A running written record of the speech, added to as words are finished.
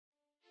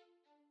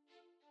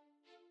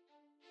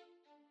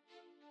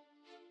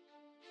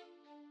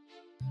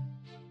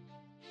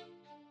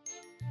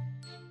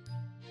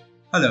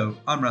Hello,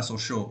 I'm Russell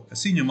Shaw, a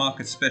senior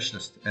market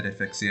specialist at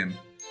FXCM.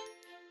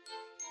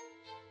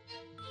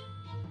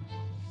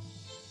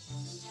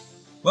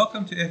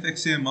 Welcome to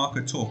FXCM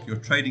Market Talk, your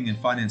trading and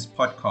finance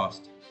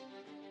podcast.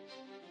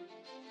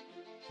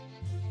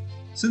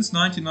 Since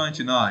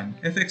 1999,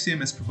 FXCM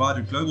has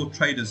provided global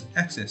traders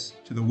access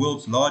to the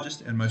world's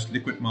largest and most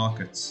liquid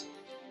markets.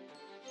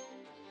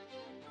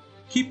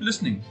 Keep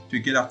listening to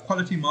get our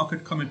quality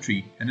market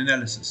commentary and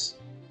analysis.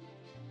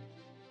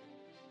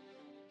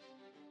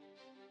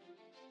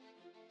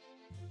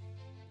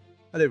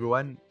 Hello,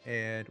 everyone,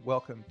 and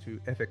welcome to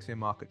FXM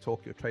Market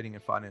Talk, your trading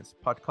and finance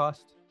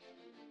podcast.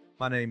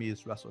 My name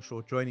is Russell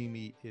Shaw. Joining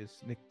me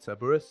is Nick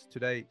Taburis.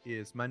 Today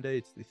is Monday.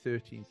 It's the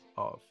 13th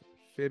of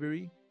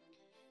February.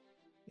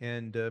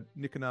 And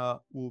Nick and I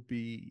will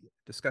be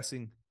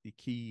discussing the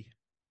key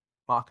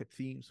market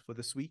themes for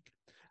this week.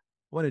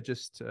 I want to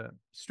just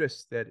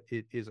stress that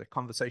it is a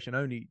conversation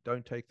only.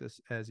 Don't take this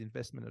as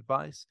investment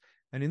advice.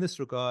 And in this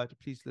regard,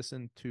 please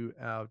listen to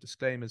our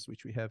disclaimers,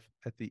 which we have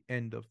at the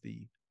end of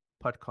the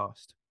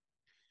podcast.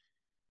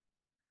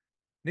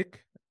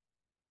 Nick,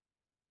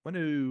 I want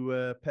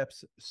to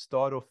perhaps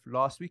start off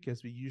last week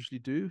as we usually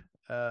do,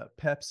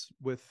 perhaps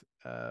with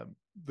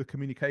the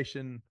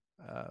communication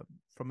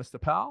from Mr.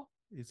 Powell.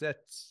 Is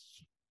that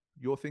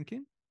your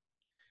thinking?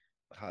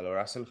 Hello,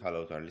 Russell.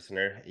 Hello to our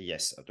listener.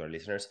 Yes, to our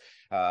listeners.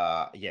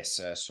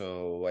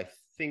 So I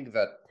think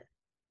that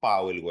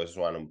Powell was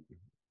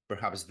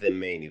perhaps the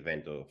main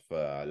event of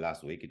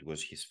last week. It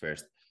was his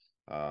first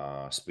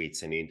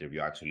speech and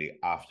interview actually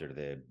after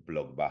the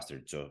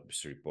blockbuster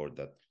jobs report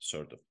that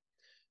sort of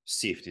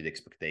shifted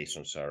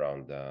expectations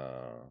around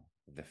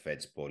the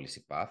Fed's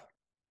policy path.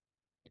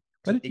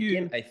 I was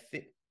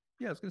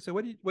going to say,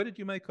 what did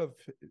you make of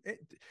it?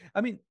 I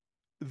mean,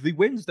 the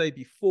Wednesday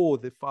before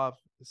the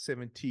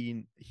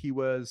 517, he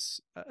was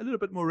a little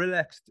bit more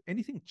relaxed.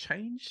 Anything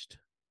changed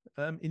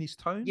in his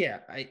tone?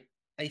 Yeah,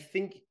 I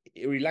think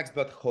he relaxed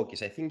about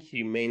hawkish. I think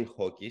he remained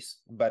hawkish,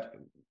 but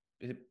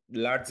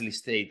largely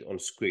stayed on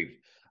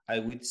script. I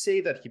would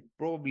say that he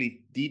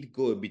probably did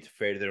go a bit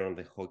further on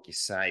the hawkish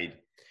side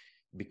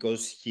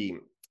because he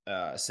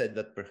said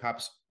that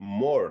perhaps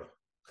more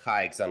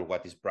hikes than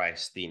what is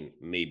priced in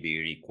may be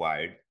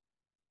required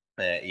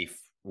if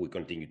we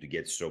continue to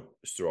get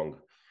strong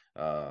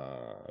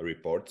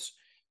reports,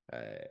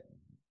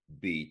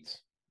 be it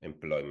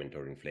employment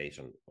or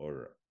inflation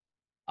or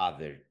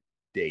other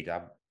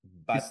data.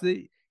 But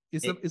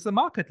is the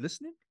market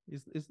listening?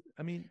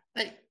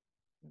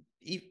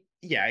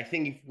 I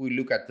think if we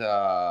look at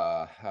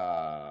the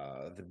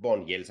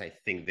bond yields, I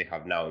think they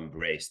have now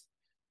embraced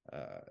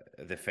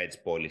the Fed's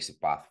policy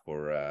path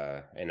for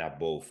an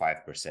above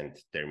 5%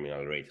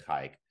 terminal rate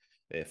hike.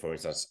 For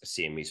instance,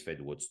 CME's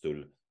Fed Watch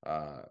tool,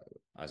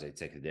 as I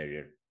checked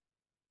earlier,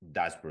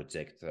 does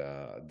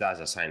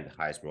assign the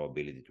highest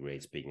probability to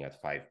rates peaking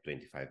at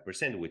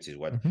 5.25%, which is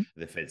what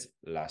the Fed's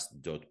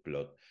last dot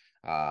plot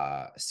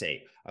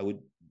say. I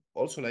would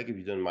also like, if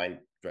you don't mind,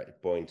 try to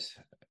point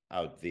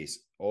out this.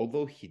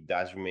 Although he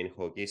does remain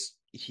hawkish,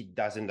 he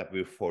doesn't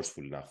appear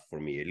forceful enough for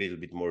me, a little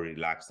bit more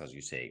relaxed, as you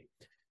say.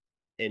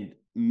 And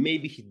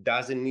maybe he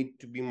doesn't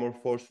need to be more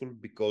forceful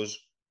because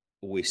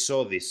we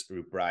saw this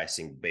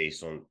repricing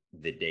based on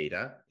the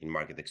data in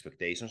market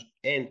expectations.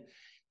 And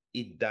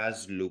it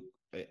does look,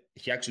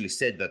 he actually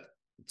said that,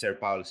 Chair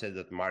Powell said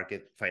that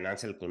market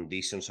financial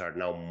conditions are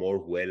now more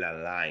well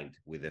aligned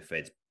with the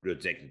Fed's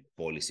projected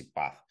policy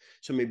path.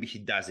 So maybe he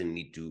doesn't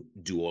need to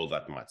do all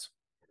that much.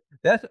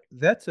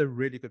 That's a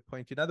really good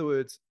point. In other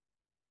words,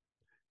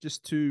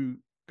 just to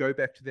go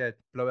back to that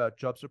blowout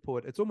jobs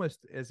report, it's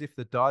almost as if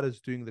the data is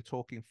doing the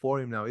talking for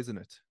him now, isn't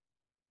it?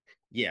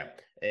 Yeah,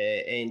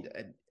 and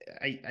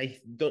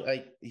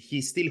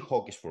he's still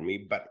hawkish for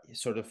me, but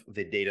sort of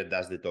the data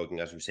does the talking,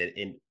 as you said.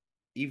 And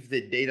if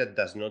the data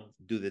does not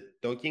do the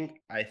talking,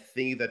 I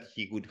think that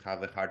he would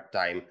have a hard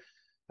time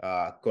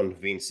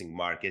convincing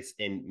markets,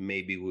 and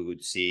maybe we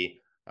would see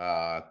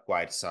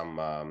quite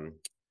some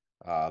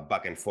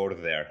back and forth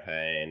there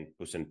and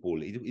push and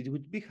pull. It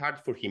would be hard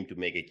for him to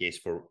make a case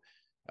for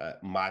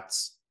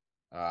much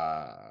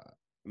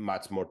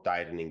more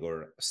tightening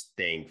or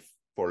staying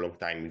for a long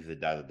time if the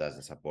data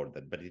doesn't support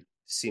that. But it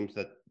seems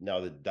that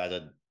now the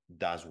data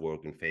does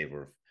work in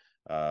favor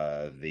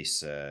of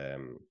this,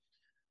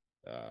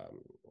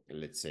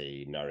 let's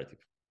say, narrative.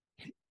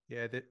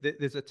 Yeah,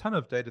 there's a ton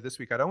of data this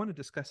week. I don't want to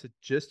discuss it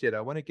just yet. I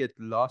want to get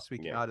last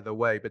week out of the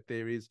way, but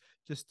there is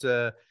just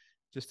to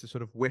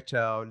sort of whet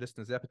our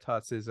listeners'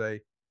 appetites. There's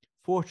a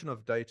fortune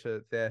of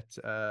data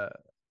that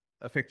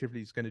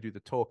effectively is going to do the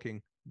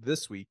talking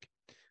this week.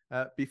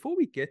 Before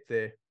we get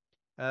there,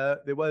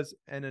 there was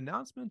an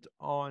announcement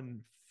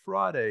on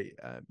Friday.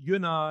 You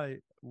and I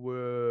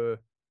were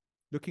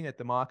looking at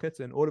the markets,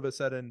 and all of a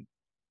sudden,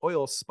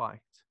 oil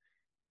spiked.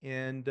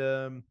 And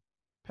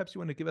perhaps you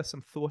want to give us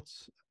some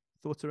thoughts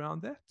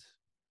around that?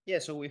 Yeah,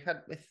 so we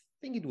had, I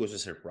think it was a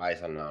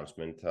surprise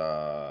announcement.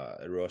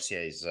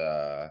 Russia is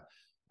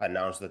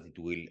announced that it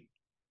will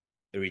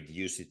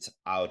reduce its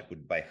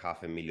output by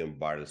 500,000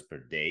 barrels per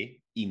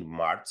day in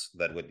March.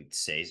 That's what it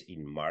says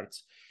in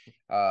March.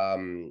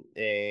 And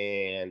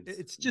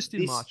it's just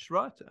in March,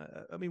 right?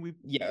 I mean,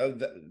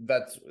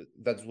 that's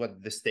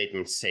what the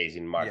statement says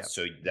in March. Yeah.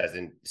 So it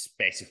doesn't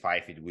specify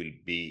if it will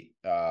be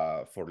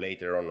for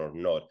later on or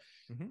not.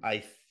 Mm-hmm.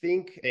 I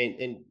think,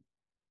 and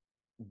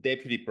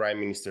Deputy Prime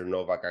Minister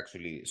Novak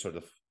actually sort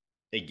of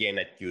again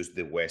accused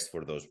the West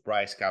for those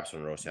price caps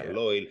on Russian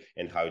oil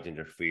and how it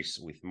interferes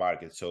with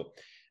markets. So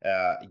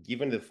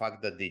given the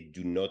fact that they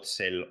do not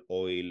sell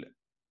oil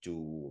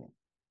to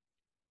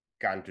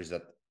countries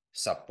that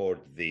support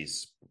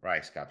these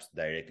price caps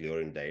directly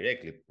or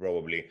indirectly,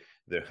 probably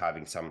they're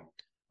having some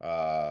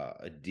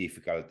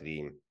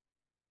difficulty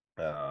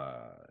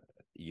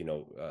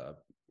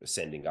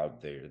sending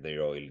out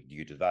their oil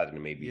due to that,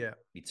 and maybe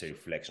it's a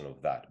reflection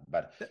of that.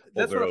 But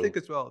that's overall, what I think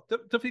as well.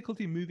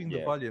 Difficulty moving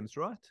the volumes,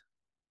 right?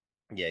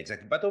 Yeah,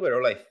 exactly. But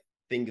overall, I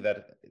think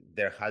that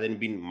there hadn't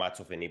been much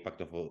of an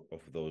impact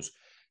of those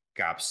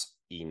caps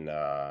in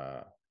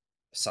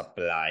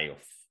supply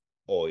of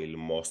oil,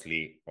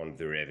 mostly on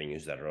the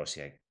revenues that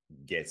Russia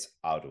gets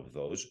out of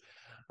those.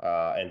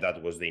 And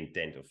that was the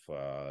intent of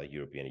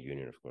European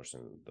Union, of course,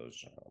 and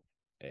those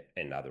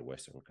and other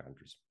Western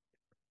countries.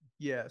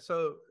 Yeah,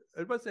 so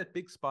it was that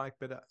big spike,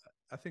 but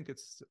I think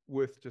it's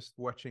worth just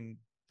watching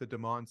the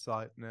demand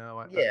side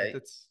now.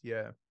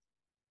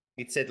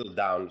 It settled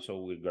down, so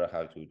we're gonna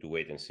have to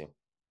wait and see.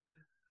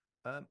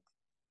 I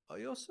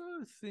also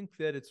think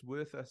that it's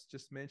worth us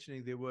just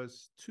mentioning there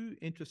was two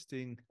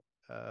interesting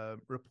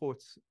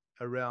reports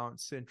around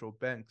central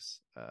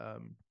banks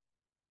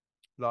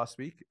last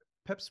week.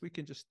 Perhaps we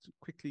can just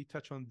quickly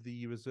touch on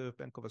the Reserve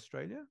Bank of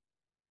Australia.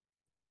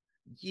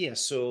 Yeah,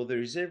 so the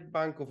Reserve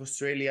Bank of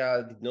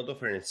Australia did not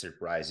offer any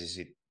surprises.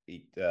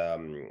 It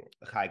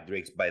hiked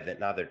rates by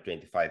another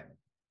 25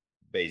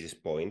 basis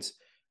points.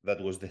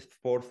 That was the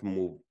fourth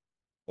move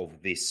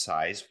of this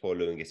size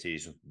following a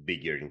series of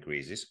bigger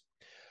increases.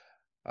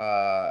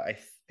 I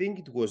think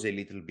it was a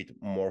little bit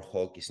more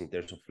hawkish in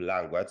terms of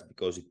language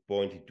because it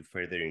pointed to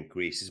further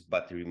increases,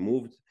 but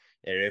removed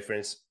a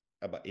reference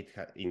about it.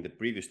 In the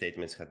previous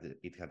statements,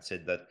 it had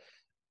said that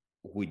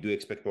we do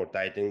expect more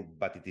tightening,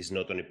 but it is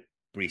not on a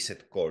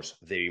preset course.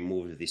 They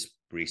removed this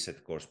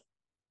preset course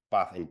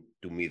path, and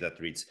to me that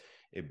reads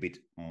a bit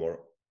more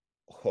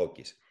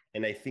hawkish.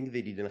 And I think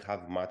they didn't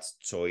have much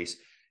choice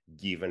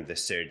given the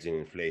surge in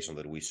inflation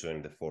that we saw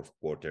in the fourth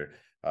quarter.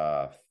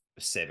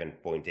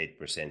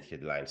 7.8%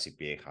 headline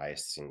CPI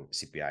highest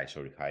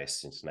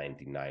since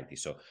 1990.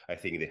 So I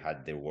think they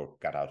had their work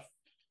cut out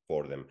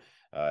for them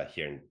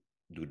here, and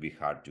it would be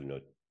hard to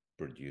not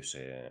produce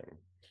a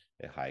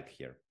hike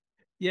here.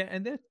 Yeah,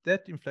 and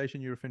that inflation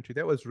you're referring to,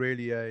 that was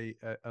really a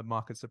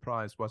market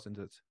surprise, wasn't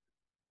it?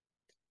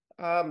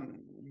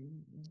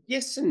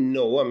 Yes and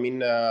no. I mean,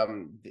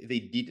 they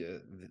did.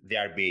 The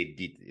RBA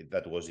did.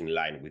 That was in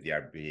line with the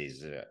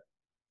RBA's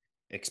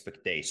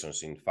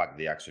expectations. In fact,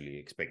 they actually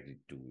expected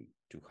to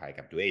hike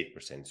up to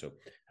 8%. So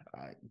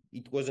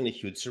it wasn't a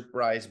huge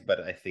surprise, but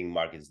I think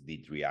markets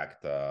did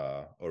react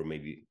or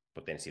maybe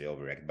potentially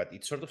overreact. But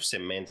it sort of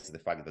cements the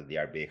fact that the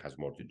RBA has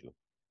more to do.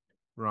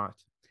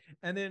 Right.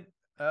 And then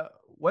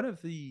one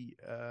of the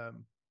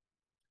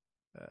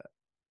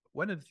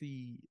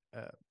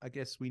I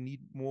guess we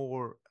need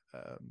more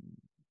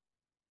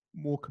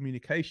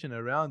communication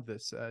around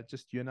this.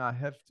 Just you and I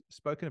have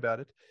spoken about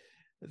it.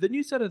 The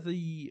news out of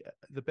the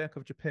Bank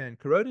of Japan,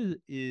 Kuroda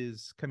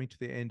is coming to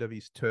the end of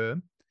his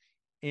term,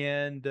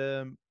 and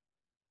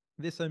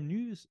there's some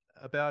news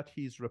about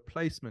his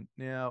replacement.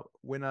 Now,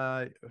 when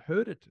I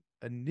heard it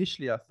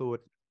initially, I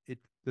thought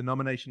the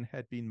nomination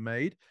had been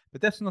made, but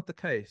that's not the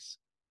case.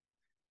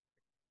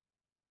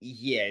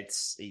 Yeah,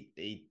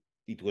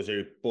 it was a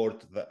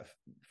report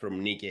from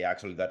Nikkei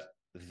actually that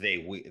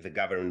the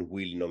government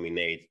will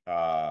nominate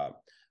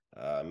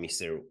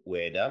Mr.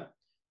 Ueda.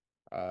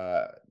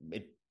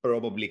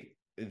 Probably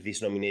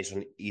this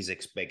nomination is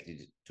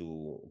expected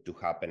to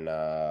happen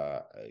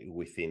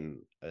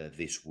within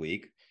this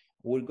week.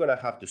 We're gonna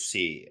have to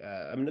see.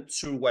 I'm not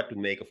sure what to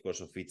make, of course,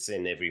 of each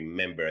and every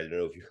member. I don't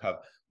know if you have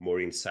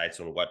more insights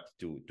on what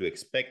to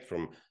expect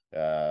from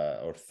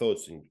or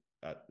thoughts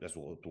as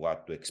well to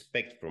what to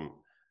expect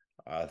from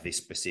this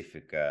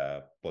specific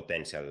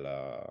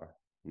potential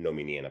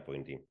nominee and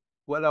appointee.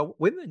 Well,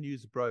 when the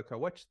news broke, I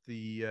watched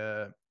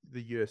the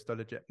US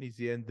dollar Japanese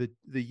yen.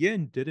 The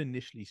yen did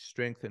initially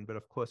strengthen, but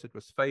of course it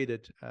was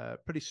faded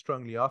pretty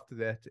strongly after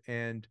that.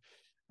 And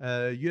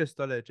US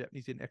dollar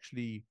Japanese yen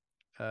actually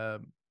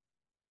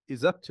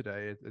is up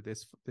today.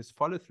 There's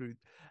follow through.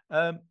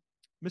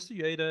 Mr.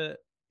 Ueda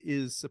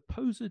is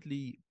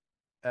supposedly,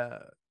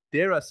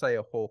 dare I say,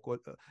 a hawk, or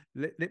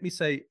let me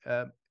say,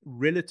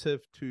 relative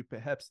to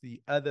perhaps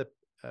the other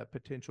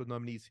potential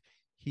nominees,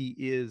 he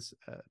is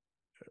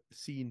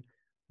seen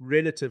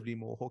relatively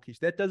more hawkish.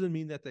 That doesn't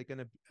mean that they're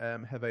going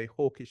to have a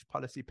hawkish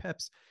policy.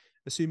 Perhaps,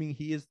 assuming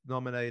he is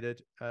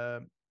nominated,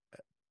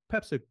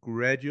 perhaps a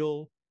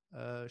gradual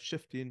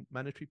shift in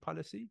monetary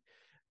policy.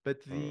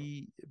 but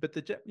the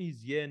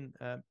Japanese yen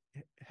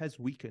has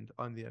weakened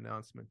on the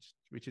announcement,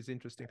 which is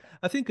interesting.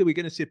 I think we're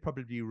going to see it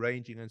probably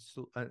ranging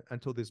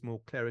until there's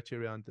more clarity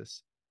around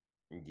this.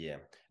 Yeah,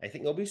 I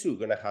think obviously we're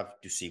gonna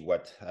have to see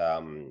what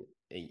a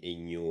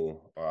new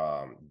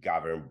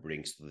government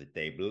brings to the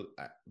table.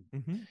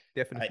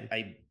 Definitely.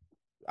 I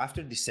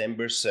after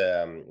December's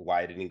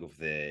widening of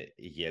the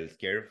yield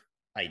curve,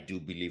 I do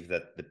believe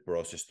that the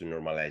process to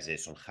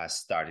normalization has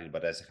started,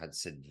 but as I had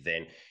said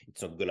then,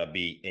 it's not gonna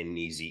be an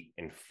easy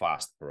and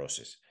fast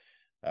process.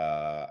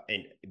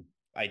 And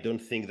I don't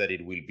think that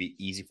it will be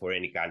easy for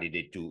any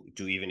candidate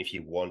to even if he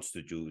wants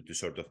to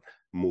sort of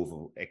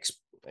move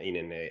in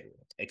an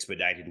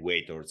expedited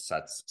way towards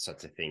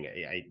such a thing.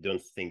 I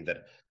don't think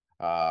that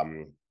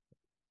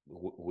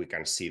we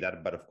can see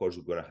that, but of course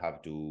we're going to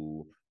have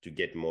to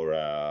get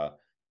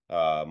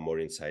more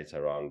insights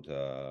around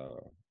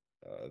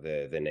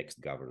the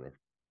next governor.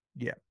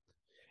 Yeah,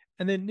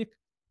 and then Nick,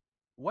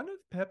 one of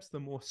perhaps the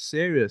more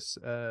serious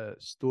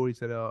stories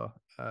that are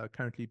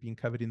currently being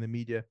covered in the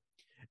media,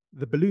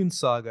 the balloon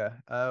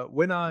saga.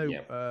 When I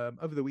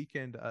over the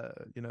weekend,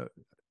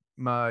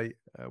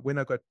 when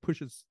I got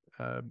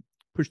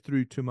pushed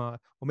through to my,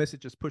 or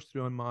messages pushed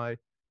through on my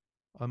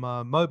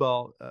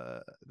mobile,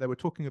 they were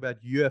talking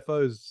about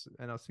UFOs,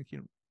 and I was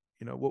thinking,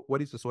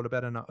 what is this all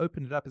about? And I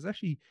opened it up.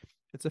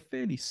 It's a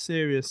fairly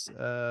serious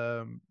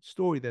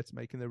story that's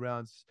making the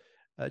rounds.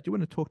 Do you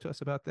want to talk to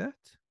us about that?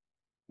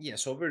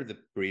 Yes, over the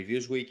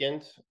previous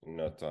weekend,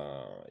 not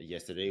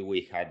yesterday,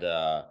 we had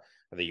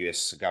the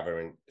US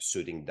government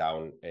shooting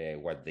down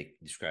what they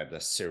described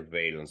as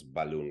surveillance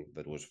balloon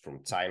that was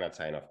from China.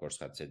 China, of course,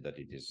 had said that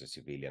it is a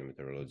civilian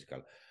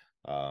meteorological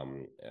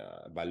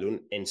balloon.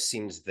 And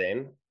since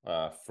then,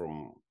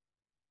 from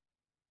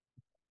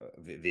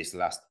these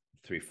last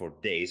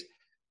 3-4 days,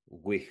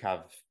 we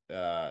have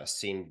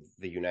seen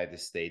the United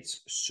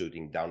States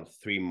shooting down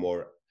 3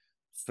 more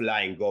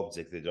flying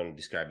objects. They don't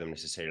describe them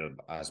necessarily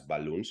as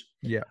balloons.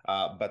 Yeah.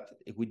 But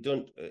we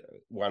don't.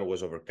 One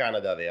was over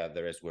Canada.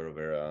 The rest were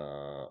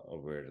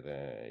over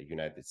the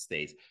United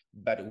States.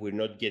 But we're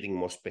not getting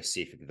more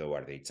specific, though.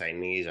 Are they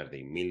Chinese? Are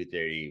they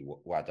military?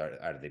 What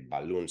are they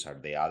balloons? Are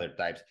they other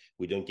types?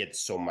 We don't get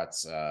so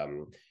much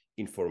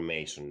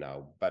information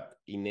now. But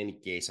in any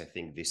case, I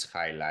think this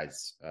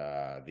highlights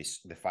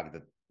the fact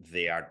that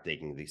they are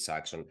taking this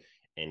action.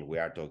 And we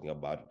are talking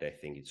about it. I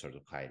think it sort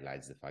of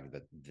highlights the fact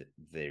that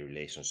the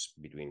relations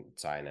between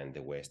China and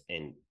the West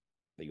and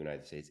the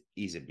United States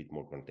is a bit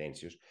more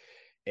contentious.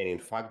 And in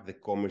fact, the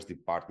Commerce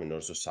Department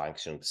also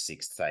sanctioned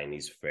 6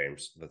 Chinese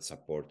firms that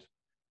support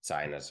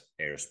China's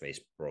aerospace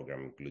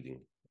program,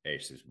 including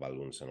airships,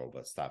 balloons, and all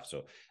that stuff.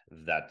 So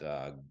that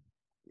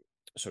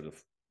sort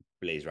of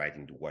plays right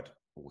into what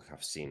we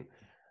have seen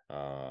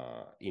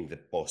in the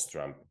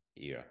post-Trump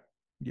era.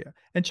 Yeah,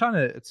 and China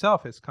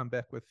itself has come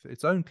back with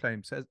its own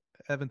claims,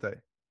 haven't they?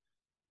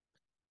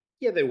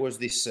 Yeah, there was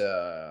this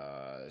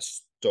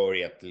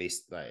story, at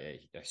least I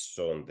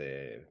saw in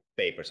the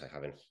papers. I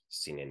haven't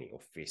seen any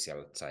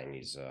official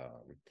Chinese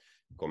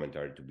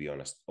commentary, to be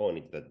honest, on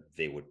it, that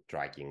they were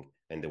tracking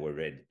and they were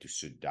ready to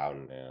shoot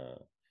down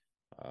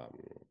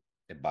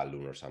a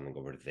balloon or something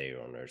over there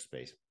on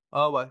airspace.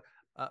 Oh, well,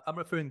 I'm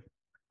referring,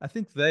 I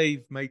think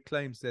they've made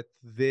claims that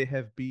there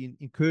have been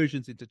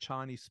incursions into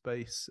Chinese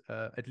space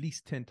at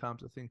least 10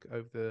 times, I think,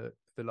 over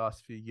the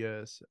last few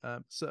years.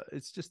 So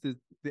it's just the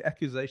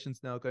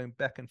accusations now going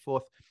back and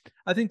forth.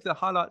 I think the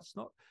highlight's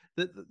not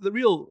the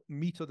real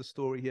meat of the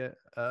story here,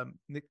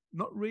 Nick,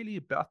 not really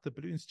about the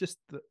balloons, just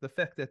the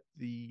fact that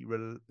the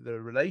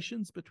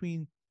relations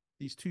between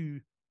these two,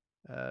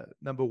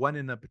 number one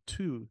and number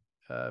two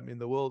in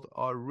the world,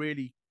 are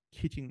really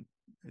hitting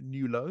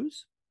new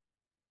lows.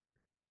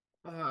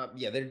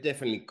 Yeah, they're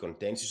definitely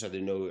contentious. I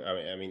don't know.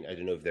 I mean, I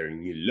don't know if they're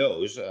new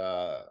lows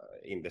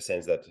in the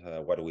sense that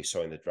what we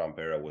saw in the Trump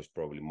era was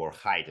probably more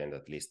heightened,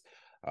 at least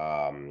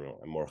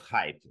more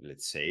hyped,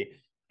 let's say.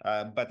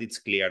 But it's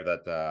clear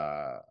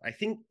that I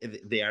think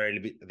they are a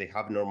little bit. They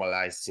have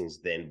normalized since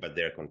then, but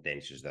they're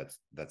contentious.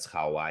 That's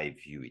how I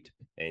view it,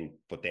 and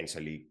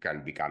potentially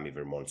can become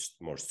even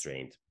more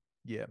strained.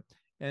 Yeah,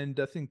 and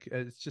I think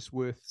it's just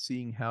worth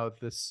seeing how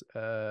this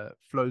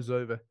flows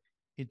over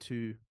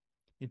into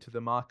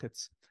the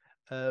markets.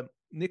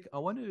 Nick, I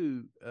want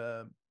to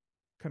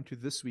come to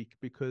this week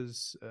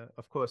because,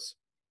 of course,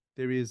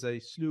 there is a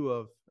slew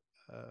of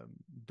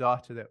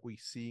data that we're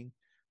seeing.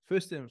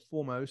 First and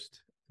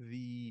foremost,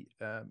 the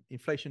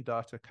inflation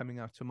data coming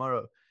out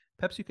tomorrow.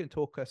 Perhaps you can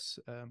talk us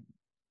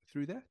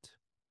through that?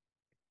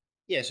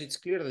 Yes, it's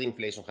clear that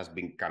inflation has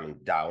been coming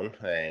down,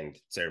 and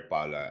Chair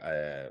Powell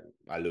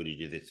alluded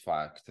to this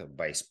fact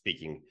by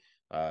speaking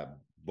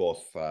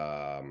both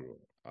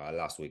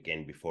last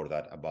weekend before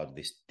that about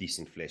this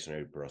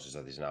disinflationary process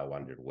that is now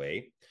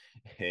underway.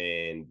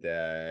 And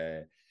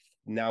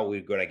now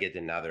we're going to get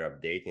another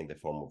update in the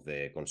form of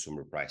the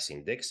Consumer Price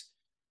Index.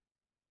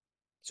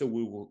 So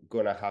we're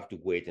going to have to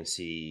wait and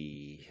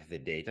see the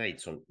data.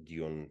 It's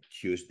due on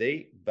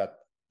Tuesday, but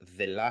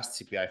the last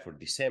CPI for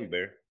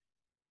December,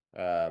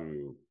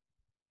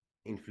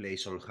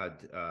 inflation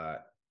had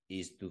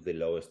is to the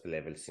lowest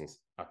level since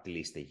at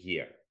least a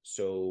year.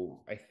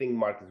 So I think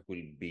markets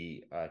will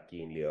be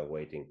keenly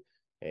awaiting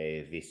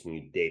this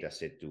new data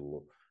set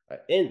to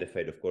and the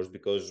Fed, of course,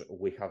 because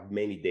we have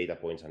many data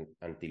points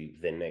until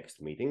the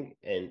next meeting,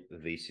 and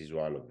this is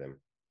one of them.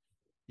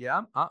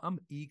 Yeah, I'm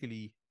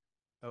eagerly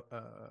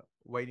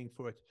waiting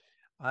for it.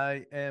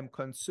 I am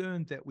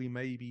concerned that we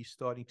may be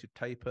starting to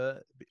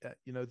taper.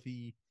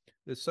 The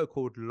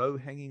so-called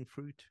low-hanging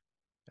fruit.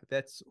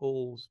 That's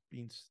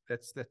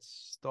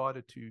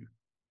started to,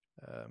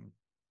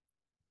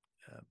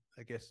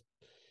 I guess,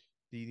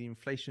 the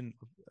inflation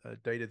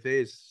data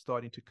there is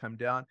starting to come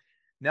down.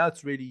 Now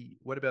it's really,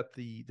 what about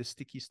the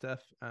sticky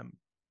stuff?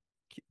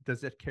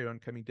 Does that carry on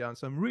coming down?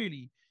 So I'm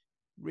really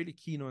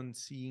keen on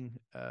seeing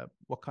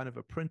what kind of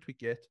a print we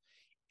get.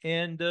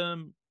 And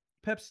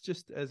perhaps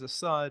just as a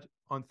side,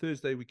 on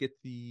Thursday we get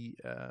the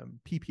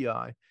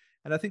PPI.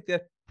 And I think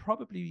that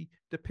probably,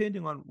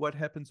 depending on what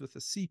happens with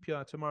the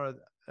CPI tomorrow,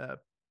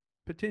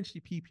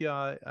 potentially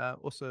PPI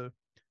also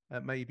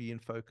may be in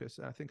focus.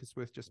 I think it's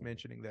worth just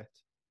mentioning that.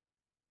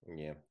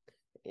 Yeah.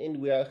 And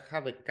we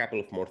have a couple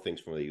of more things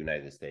from the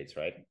United States,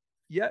 right?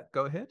 Yeah,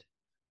 go ahead.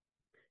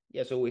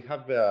 Yeah, so we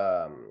have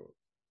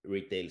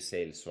retail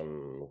sales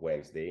on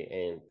Wednesday,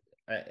 and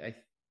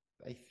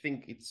I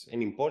think it's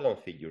an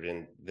important figure.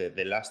 And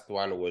the last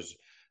one was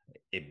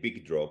a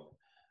big drop,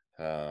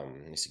 a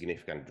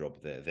significant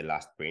drop, the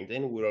last print.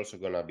 And we're also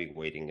going to be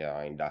waiting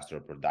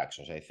industrial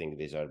productions. I think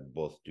these are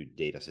both two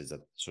data sets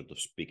that sort of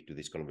speak to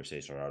this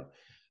conversation around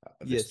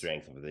the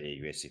strength of the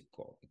US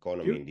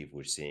economy, and if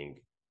we're seeing.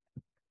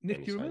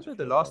 Nick, do you remember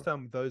the last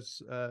time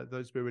those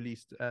were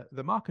released?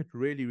 The market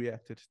really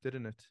reacted,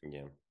 didn't it?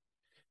 Yeah.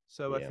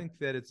 So I think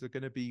that it's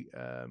going to be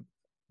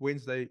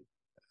Wednesday,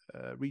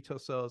 retail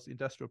sales,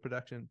 industrial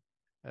production,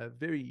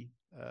 very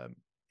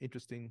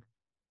interesting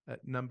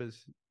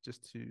numbers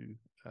just to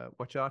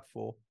watch out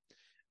for.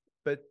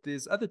 But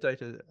there's other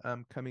data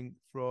coming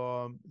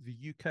from the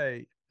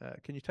UK.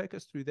 Can you take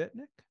us through that,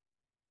 Nick?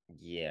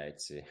 Yeah,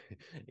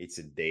 it's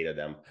a data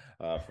dump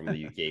from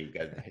the UK. We've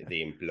got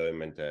the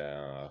employment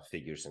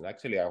figures, and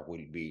actually I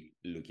will be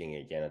looking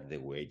again at the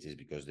wages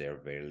because they are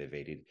very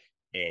elevated,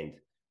 and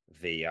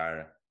they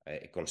are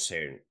a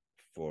concern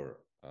for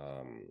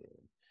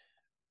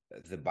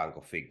the Bank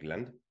of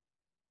England.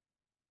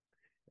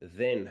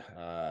 Then,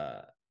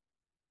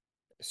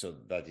 so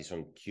that is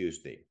on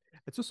Tuesday.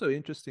 It's also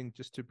interesting,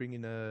 just to bring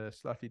in a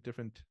slightly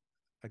different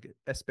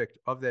aspect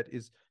of that,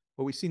 is,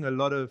 well, we're seeing a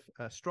lot of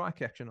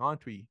strike action,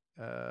 aren't we?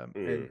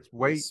 And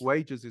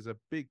wages is a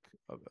big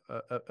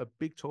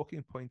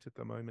talking point at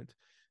the moment.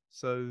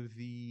 So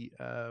the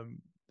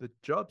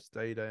jobs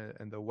data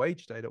and the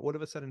wage data all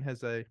of a sudden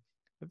has I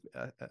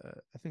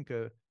think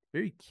a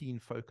very keen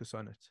focus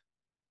on it.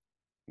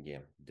 Yeah,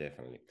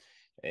 definitely.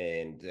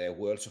 And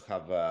we also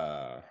have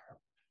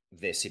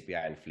the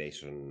CPI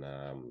inflation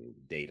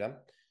data,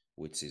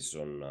 which is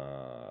on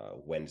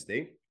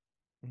Wednesday.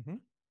 Mm-hmm.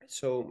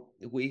 So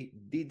we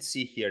did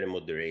see here a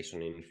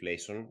moderation in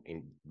inflation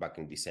back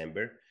in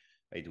December.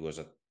 It was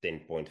at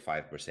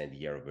 10.5%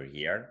 year over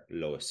year,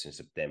 lowest in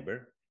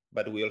September.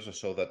 But we also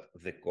saw that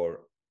the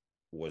core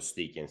was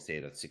sticky and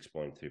stayed at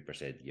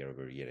 6.3% year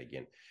over year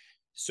again.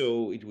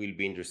 So it will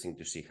be interesting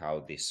to see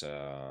how this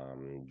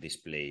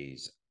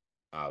plays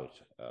out.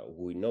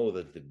 We know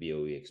that the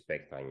BOE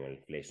expect annual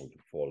inflation to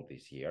fall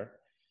this year.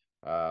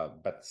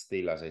 But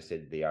still, as I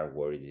said, they are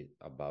worried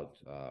about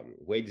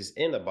wages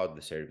and about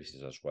the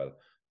services as well,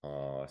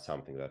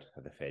 something that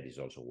the Fed is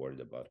also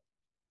worried about.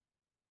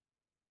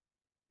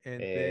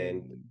 And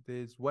then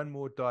there's one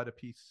more data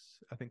piece,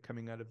 I think,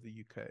 coming out of the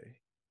UK.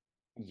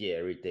 Yeah,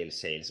 retail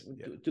sales.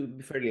 Yeah. To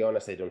be fairly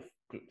honest, I don't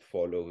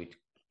follow it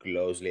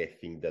closely. I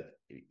think that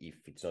if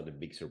it's not a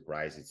big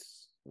surprise,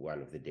 it's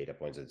one of the data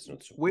points that's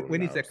not so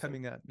When is that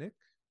coming out, Nick?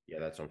 Yeah,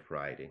 that's on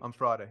Friday. On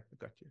Friday. I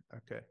got you.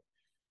 Okay.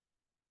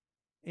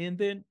 And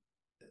then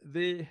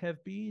there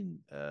have been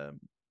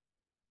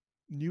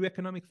new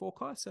economic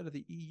forecasts out of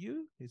the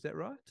EU. Is that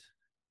right?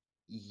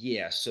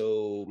 Yeah.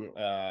 So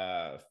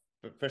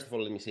first of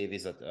all, let me say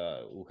this,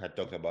 that we had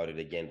talked about it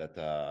again,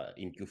 that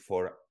in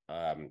Q4,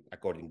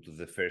 according to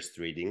the first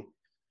reading,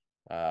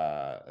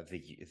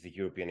 the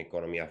European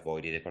economy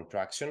avoided a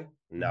contraction.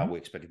 Now we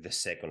expect the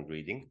second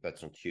reading.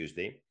 That's on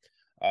Tuesday.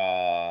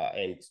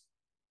 And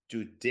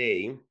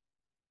today,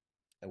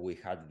 we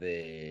had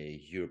the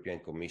European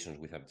Commission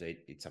with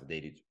its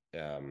updated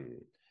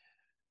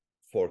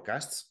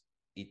forecasts.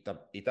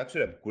 It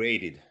actually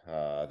upgraded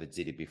the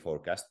GDP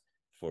forecast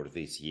for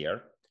this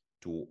year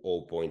to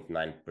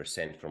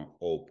 0.9% from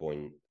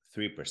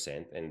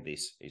 0.3%, and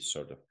this is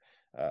sort of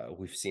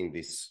we've seen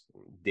this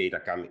data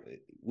coming.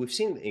 We've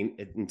seen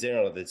in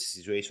general that the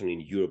situation in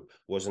Europe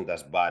wasn't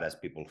as bad as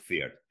people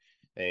feared,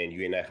 and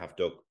you and I have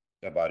talked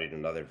about it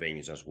in other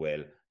venues as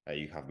well.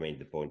 You have made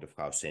the point of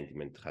how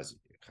sentiment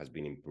has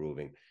been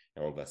improving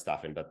and all that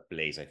stuff, and that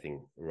plays, I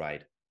think,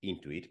 right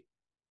into it.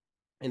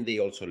 And they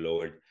also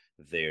lowered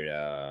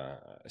their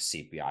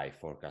CPI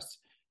forecasts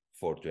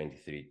for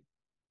 2023,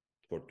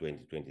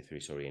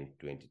 and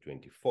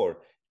 2024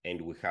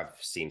 and we have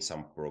seen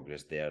some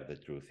progress there. The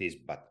truth is,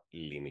 but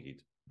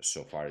limited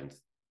so far, and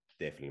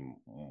definitely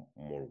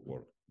more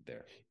work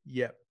there.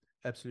 Yeah,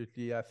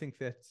 absolutely. I think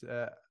that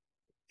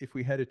if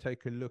we had to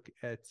take a look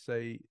at,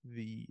 say,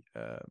 the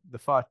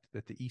fight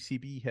that the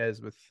ECB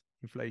has with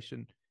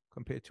inflation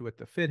compared to what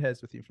the Fed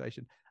has with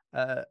inflation,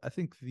 I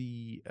think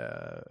the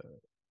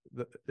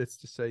let's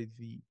just say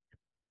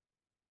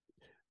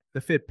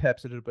the Fed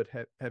perhaps a little bit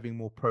having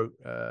more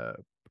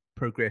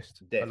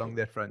progressed along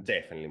that front.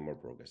 Definitely more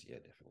progress. Yeah,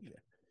 definitely. Yeah.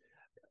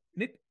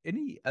 Nick,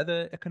 any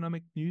other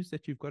economic news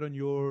that you've got on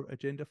your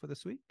agenda for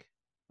this week?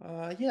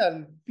 Yeah,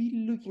 I'll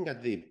be looking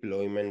at the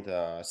employment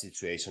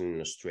situation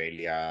in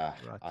Australia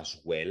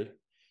as well.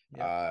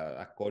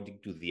 Yeah. According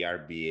to the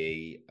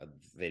RBA,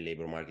 the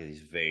labor market is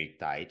very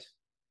tight,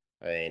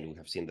 and we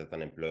have seen that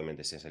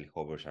unemployment essentially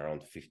hovers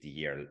around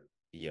 50-year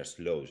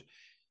lows.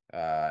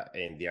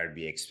 And the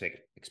RBA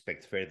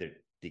expect further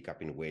tick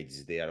up in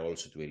wages. They are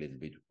also a little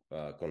bit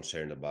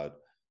concerned about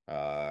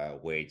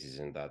wages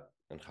and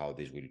how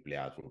this will play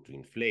out into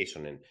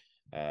inflation and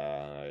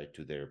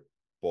to their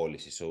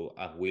policy. So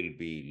I will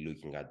be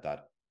looking at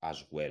that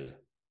as well.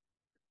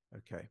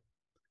 Okay.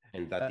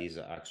 And that is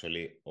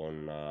actually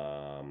on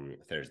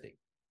Thursday.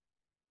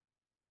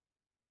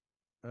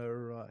 All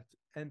right.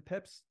 And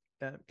perhaps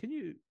can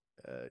you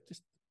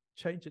just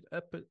change it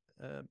up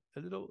a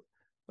little?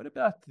 What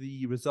about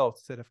the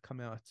results that have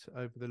come out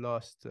over the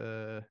last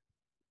 2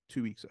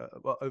 weeks?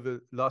 Well,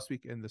 over last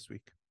week and this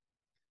week.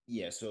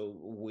 Yeah, so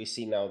we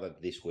see now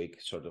that this week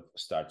sort of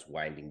starts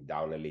winding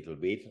down a little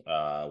bit.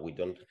 We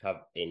don't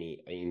have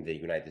any, in the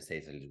United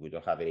States at least, we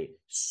don't have any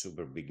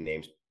super big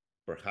names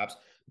perhaps,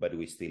 but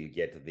we still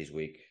get this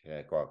week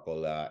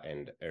Coca-Cola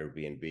and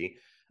Airbnb,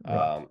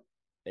 right.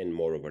 And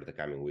more over the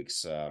coming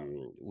weeks.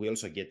 We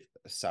also get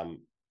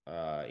some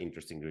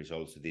interesting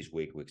results this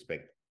week. We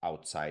expect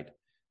outside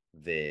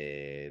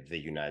the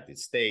United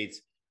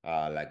States.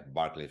 Like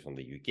Barclays from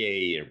the UK,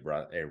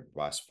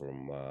 Airbus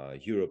from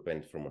Europe,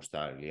 and from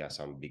Australia,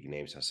 some big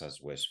names such as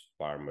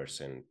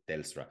Wesfarmers and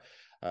Telstra.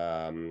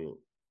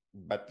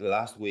 But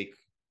last week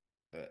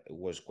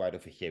was quite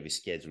of a heavy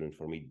scheduling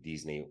for me.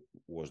 Disney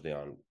was the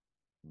one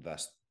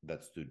that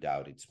stood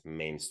out. Its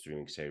main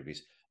streaming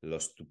service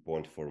lost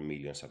 2.4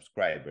 million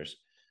subscribers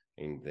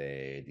in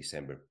the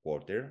December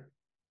quarter.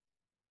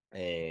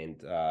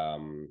 And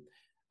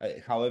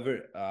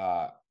however,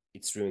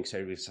 its streaming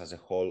service as a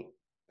whole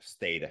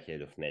stayed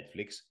ahead of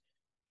Netflix,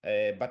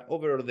 but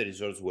overall the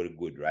results were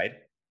good,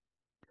 right?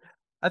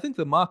 I think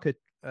the market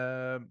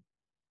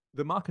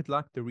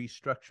liked the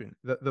restructuring.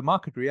 The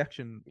market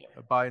reaction,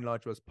 by and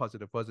large, was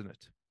positive, wasn't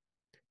it?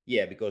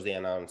 Yeah, because they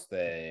announced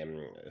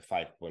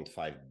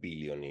 5.5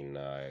 billion in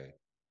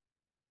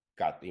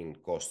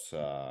cost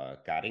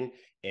cutting,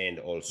 and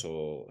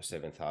also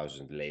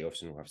 7,000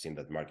 layoffs, and we have seen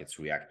that markets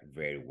react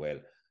very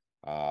well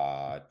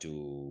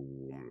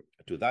to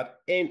that,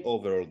 and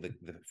overall the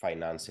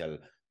financial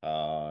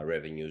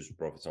revenues,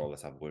 profits, and all that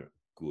stuff were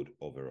good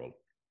overall.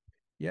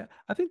 Yeah,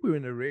 I think we're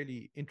in a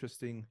really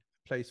interesting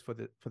place for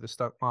the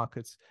stock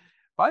markets.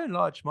 By and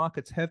large,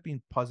 markets have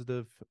been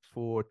positive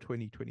for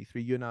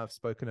 2023. You and I have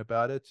spoken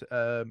about it.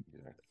 The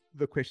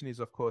question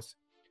is, of course,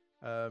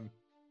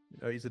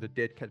 is it a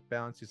dead cat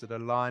bounce? Is it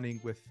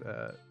aligning with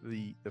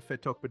the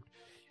Fed talk? But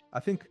I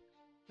think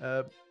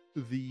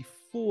the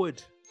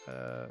forward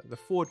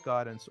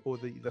guidance, or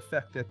the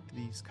fact that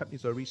these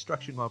companies are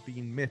restructuring, are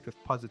being met with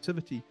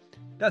positivity,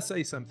 does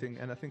say something,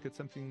 and I think it's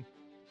something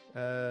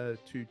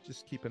to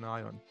just keep an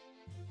eye on.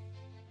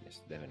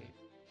 Yes, definitely.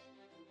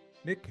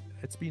 Nick,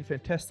 it's been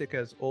fantastic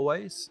as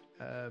always.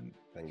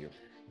 Thank you.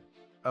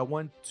 I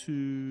want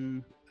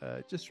to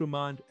just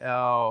remind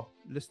our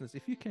listeners,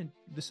 if you can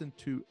listen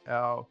to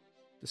our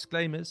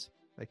disclaimers,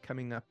 they're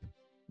coming up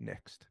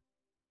next.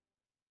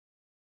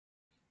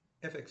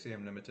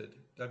 FXCM Limited,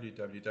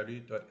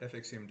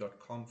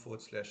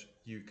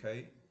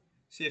 www.fxcm.com/UK.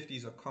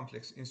 CFDs are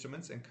complex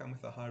instruments and come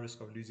with a high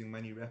risk of losing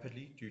money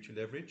rapidly due to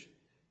leverage.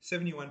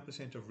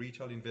 71% of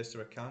retail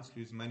investor accounts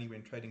lose money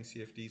when trading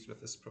CFDs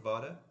with this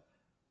provider.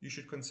 You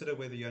should consider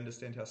whether you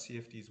understand how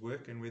CFDs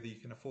work and whether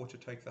you can afford to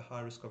take the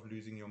high risk of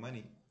losing your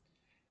money.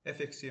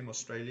 FXCM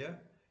Australia,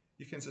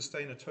 you can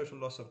sustain a total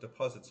loss of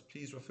deposits.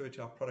 Please refer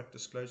to our product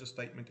disclosure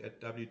statement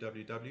at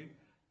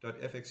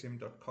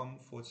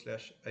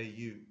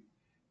www.fxcm.com/au.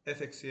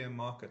 FXCM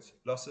Markets,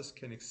 losses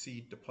can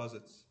exceed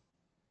deposits.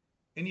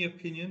 Any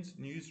opinions,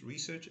 news,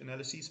 research,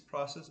 analyses,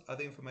 prices,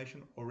 other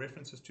information, or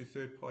references to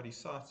third-party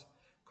sites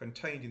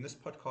contained in this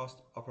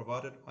podcast are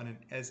provided on an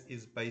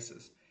as-is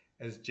basis,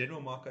 as general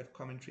market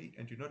commentary,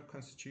 and do not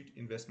constitute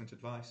investment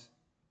advice.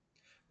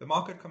 The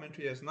market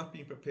commentary has not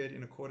been prepared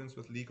in accordance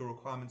with legal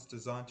requirements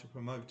designed to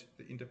promote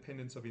the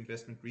independence of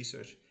investment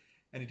research,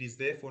 and it is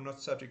therefore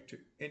not subject to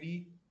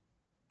any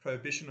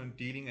prohibition on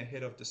dealing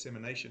ahead of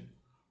dissemination.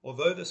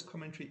 Although this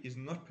commentary is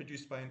not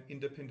produced by an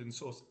independent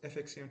source,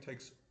 FXCM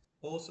takes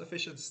all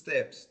sufficient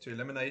steps to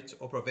eliminate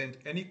or prevent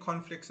any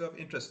conflicts of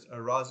interest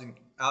arising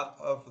out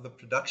of the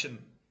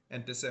production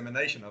and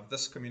dissemination of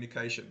this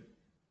communication.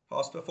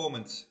 Past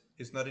performance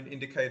is not an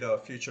indicator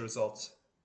of future results.